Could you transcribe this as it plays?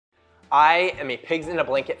I am a pigs in a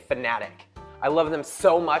blanket fanatic. I love them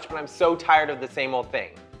so much, but I'm so tired of the same old thing.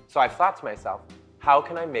 So I've thought to myself, how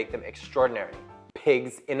can I make them extraordinary?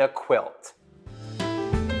 Pigs in a quilt.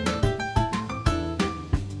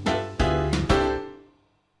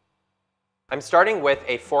 I'm starting with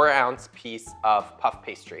a 4-ounce piece of puff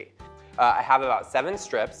pastry. I have about 7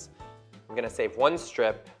 strips. I'm gonna save 1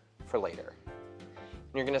 strip for later.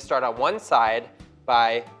 And you're gonna start on one side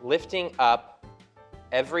by lifting up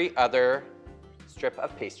every other strip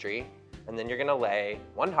of pastry, and then you're gonna lay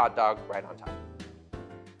 1 hot dog right on top.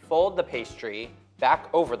 Fold the pastry back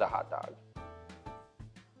over the hot dog.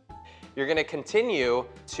 You're gonna continue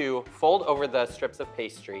to fold over the strips of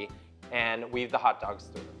pastry and weave the hot dogs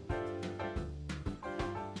through them.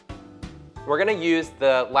 We're gonna use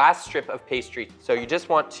the last strip of pastry, so you just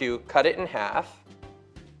want to cut it in half.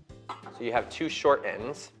 So you have 2 short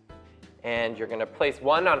ends, and you're gonna place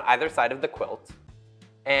 1 on either side of the quilt.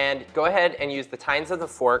 And go ahead and use the tines of the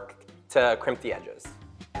fork to crimp the edges.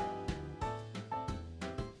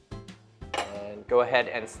 And go ahead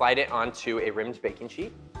and slide it onto a rimmed baking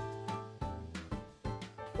sheet.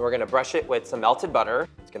 And we're gonna brush it with some melted butter.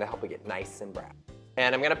 It's gonna help it get nice and brown.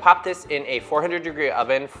 And I'm gonna pop this in a 400-degree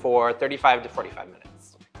oven for 35 to 45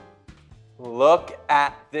 minutes. Look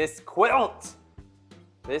at this quilt.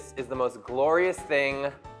 This is the most glorious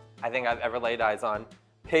thing I think I've ever laid eyes on.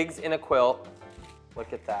 Pigs in a quilt.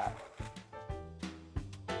 Look at that.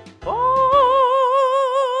 Oh!